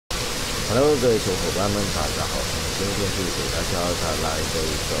Hello，各位小伙伴们，大家好！今天是给大家带来的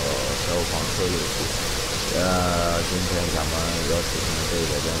一个消防车游戏。今天咱们要实行的这个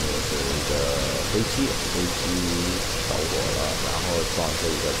任务是一个飞机着火了，然后撞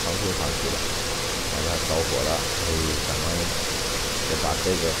这个仓库上去了，让它着火了，所以咱们得把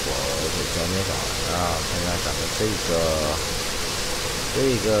这个火给浇灭上。看看咱们这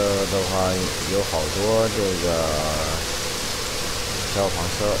个的话，有好多这个。消防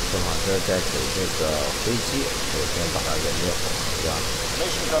车在给这个飞机首先把它给灭火，对吧？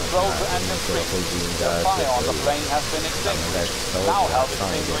这个飞机应该是可以，咱们在手里上一点水，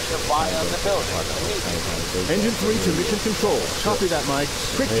上一点水的话，咱们看一看这个。Engine 3 to mission control. Copy that, Mike.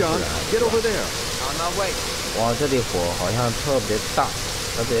 Quick, John, get over there. On my way. 哇，这里火好像特别大，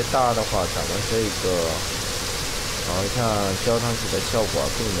的话，咱们这个好像浇上去的效果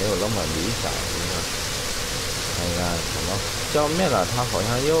并没有那么理想，你看。看一看怎么浇灭了，它好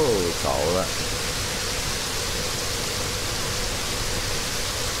像又着了。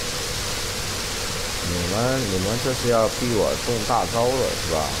你们这是要逼我动大招了是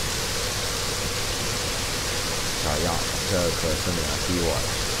吧？小样，这可是你们逼我的。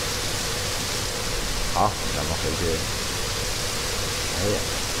好，咱们回去。哎呀，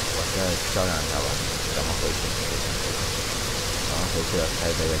我再浇两下吧，咱们回去。咱们回去开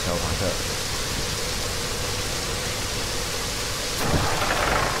这个消防车。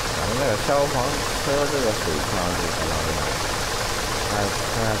咱们这个消防车这个水枪是相当厉害，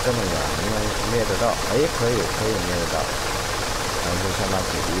看这么远，应该灭得到，哎，可以灭得到，还是相当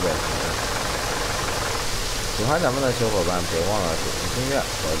鼓励的。喜欢咱们的小伙伴别忘了点击订阅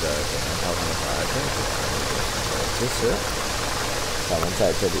或者点亮消防的小爱心，支持。咱们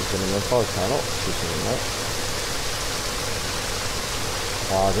在这里给你们抱拳喽，谢谢你们。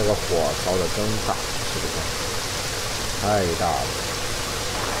哇，这个火烧的真大，是不是？太大了。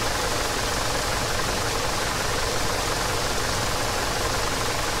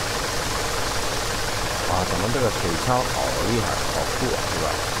咱们这个水枪好厉害，好酷啊，是吧？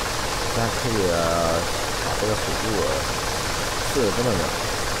现在可以把这个水柱射得这么远，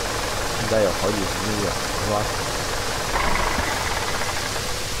应该有好几十米远，是吧？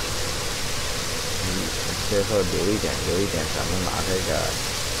最后留一点，咱们拿这个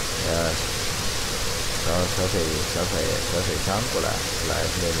小水枪过来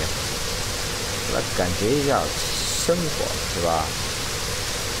灭，来感觉一下生活，是吧？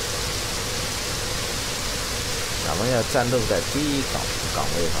咱们要战斗在第一岗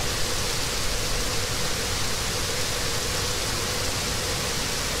位上。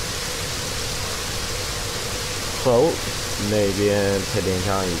好，那边配电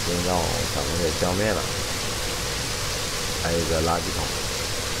箱已经让咱们给浇灭了，还有一个垃圾桶。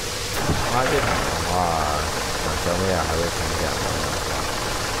垃圾桶的话，想浇灭还是挺简单的，是吧？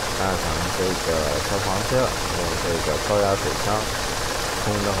但咱们这个消防车用这个高压水枪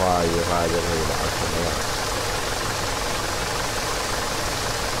冲的话，一会儿就可以把它冲灭了。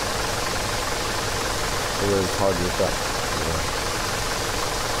这个超级帅，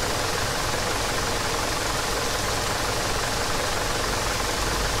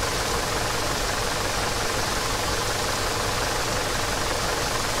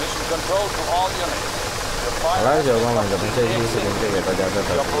好了，小伙伴们，咱们这期视频就给大家到这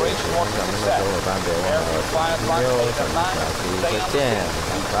里，喜欢咱们的小伙伴别忘了点击订阅，咱们下期再见，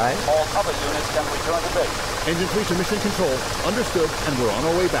拜拜。Engine 3 to mission control. Understood, and we're on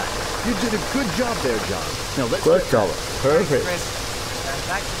our way back. You did a good job there, John. Now let's Good job. Perfect.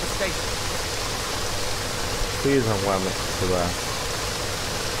 Back to the station. 非常完美，是吧？